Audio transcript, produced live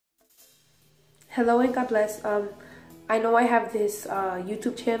Hello and God bless. I know I have this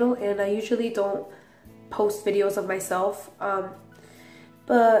YouTube channel and I usually don't post videos of myself.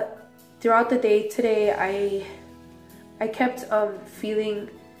 But throughout the day today, I kept feeling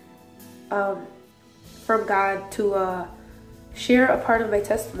from God to share a part of my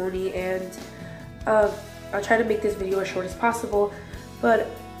testimony, and I'll try to make this video as short as possible. But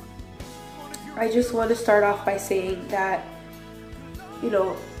I just want to start off by saying that, you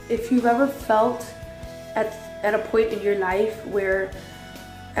know, if you've ever felt at a point in your life where,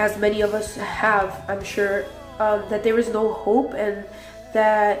 as many of us have, I'm sure, that there is no hope and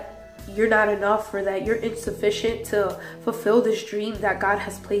that you're not enough or that you're insufficient to fulfill this dream that God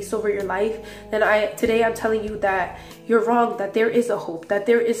has placed over your life, then today I'm telling you that you're wrong, that there is a hope, that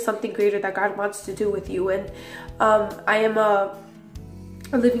there is something greater that God wants to do with you. And I am a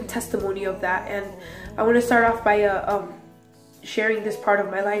living testimony of that. And I want to start off by sharing this part of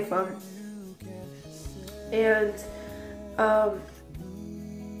my life. I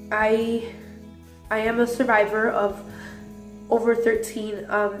am a survivor of over 13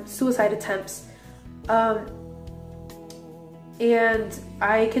 suicide attempts, and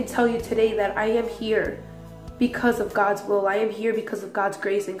I can tell you today that I am here because of God's will. I am here because of God's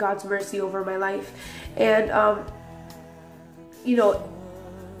grace and God's mercy over my life. And you know,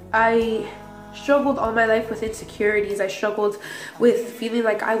 I struggled all my life with insecurities. I struggled with feeling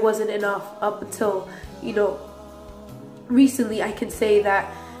like I wasn't enough up until, you know, recently I can say that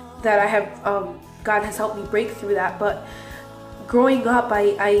I have God has helped me break through that. But growing up,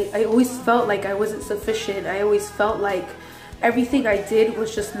 I always felt like I wasn't sufficient. I always felt like everything I did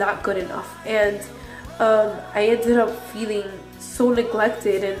was just not good enough, and I ended up feeling so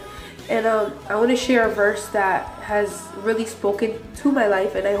neglected. And I want to share a verse that has really spoken to my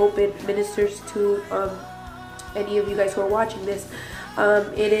life, and I hope it ministers to any of you guys who are watching this.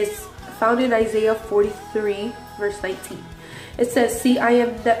 It is found in Isaiah 43 verse 19. It says, See, I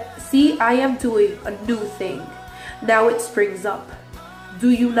am doing a new thing. Now it springs up. Do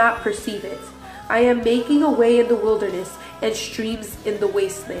you not perceive it? I am making a way in the wilderness and streams in the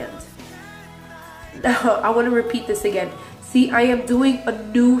wasteland. Now, I want to repeat this again. See, I am doing a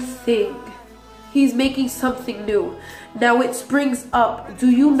new thing. He's making something new. Now it springs up. Do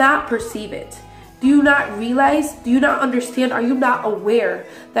you not perceive it? Do you not realize? Do you not understand? Are you not aware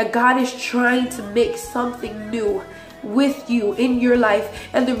that God is trying to make something new with you in your life?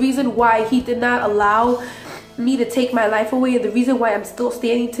 And the reason why He did not allow me to take my life away, and the reason why I'm still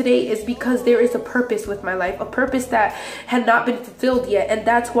standing today, is because there is a purpose with my life, a purpose that had not been fulfilled yet, and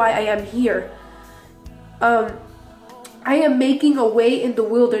that's why I am here. I am making a way in the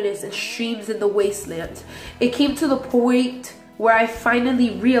wilderness and streams in the wasteland. It came to the point where I finally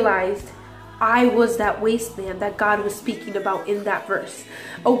realized I was that wasteland that God was speaking about in that verse.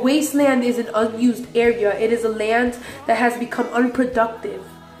 A wasteland is an unused area. It is a land that has become unproductive.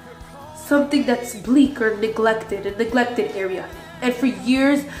 Something that's bleak or neglected, a neglected area. And for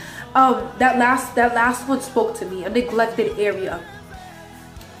years, that last one spoke to me, a neglected area.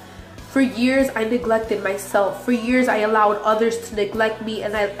 For years, I neglected myself. For years, I allowed others to neglect me,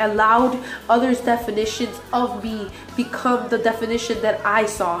 and I allowed others' definitions of me become the definition that I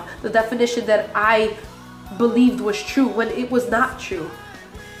saw, the definition that I believed was true when it was not true.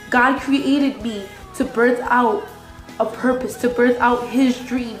 God created me to birth out a purpose, to birth out His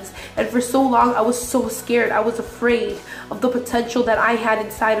dreams. And for so long, I was so scared. I was afraid of the potential that I had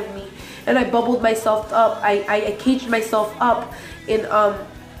inside of me. And I bubbled myself up. I caged myself up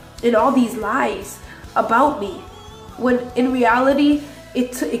in all these lies about me, when in reality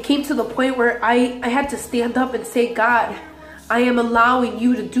it came to the point where I had to stand up and say, God, I am allowing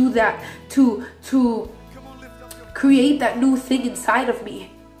you to do that, to create that new thing inside of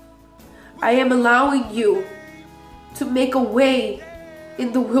me. I am allowing you to make a way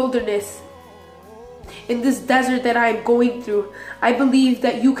in the wilderness, in this desert that I am going through. I believe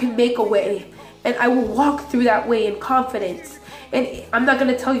that you can make a way, and I will walk through that way in confidence. And I'm not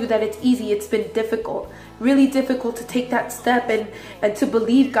going to tell you that it's easy. It's been difficult, really difficult to take that step and to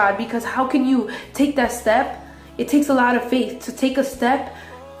believe God, because how can you take that step? It takes a lot of faith to take a step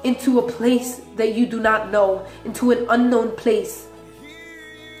into a place that you do not know, into an unknown place.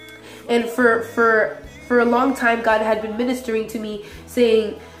 And for a long time, God had been ministering to me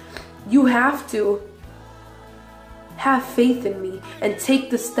saying, you have to have faith in me and take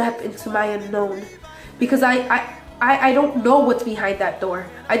the step into my unknown, because I don't know what's behind that door.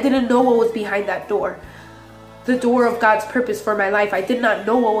 I didn't know what was behind that door. The door of God's purpose for my life. I did not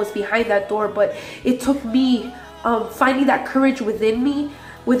know what was behind that door, but it took me finding that courage within me,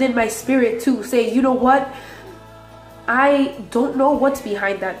 within my spirit, to say, you know what? I don't know what's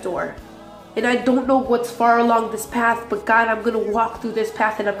behind that door. And I don't know what's far along this path, but God, I'm going to walk through this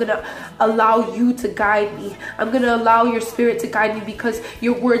path and I'm going to allow you to guide me. I'm going to allow your spirit to guide me because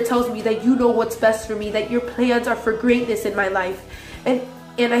your word tells me that you know what's best for me, that your plans are for greatness in my life. And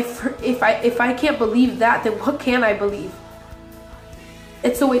if I can't believe that, then what can I believe?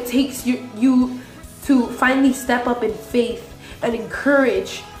 And so it takes you to finally step up in faith and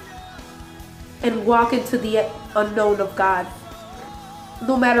encourage and walk into the unknown of God.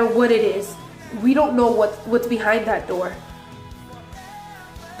 No matter what it is, we don't know what's behind that door.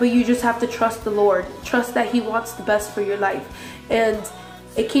 But you just have to trust the Lord. Trust that He wants the best for your life. And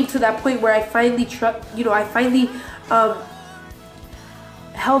it came to that point where I finally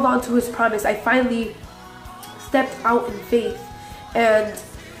held on to His promise. I finally stepped out in faith, and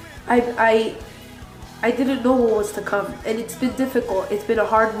I didn't know what was to come, and it's been difficult. It's been a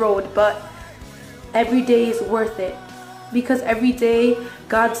hard road, but every day is worth it, because every day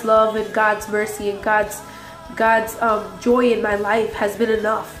God's love and God's mercy and God's joy in my life has been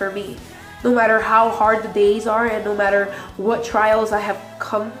enough for me. No matter how hard the days are, and no matter what trials I have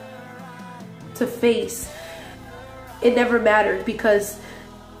come to face, it never mattered, because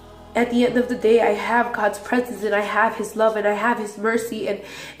at the end of the day, I have God's presence, and I have His love, and I have His mercy,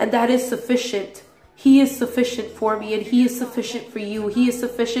 and that is sufficient. He is sufficient for me, and He is sufficient for you. He is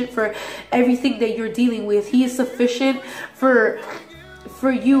sufficient for everything that you're dealing with. He is sufficient for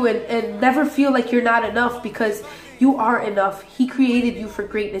you, and never feel like you're not enough, because you are enough. He created you for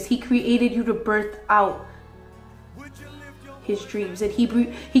greatness. He created you to birth out His dreams, and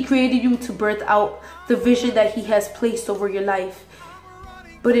He created you to birth out the vision that He has placed over your life.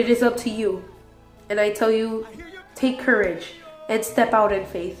 But it is up to you. And I tell you, take courage and step out in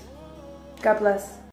faith. God bless.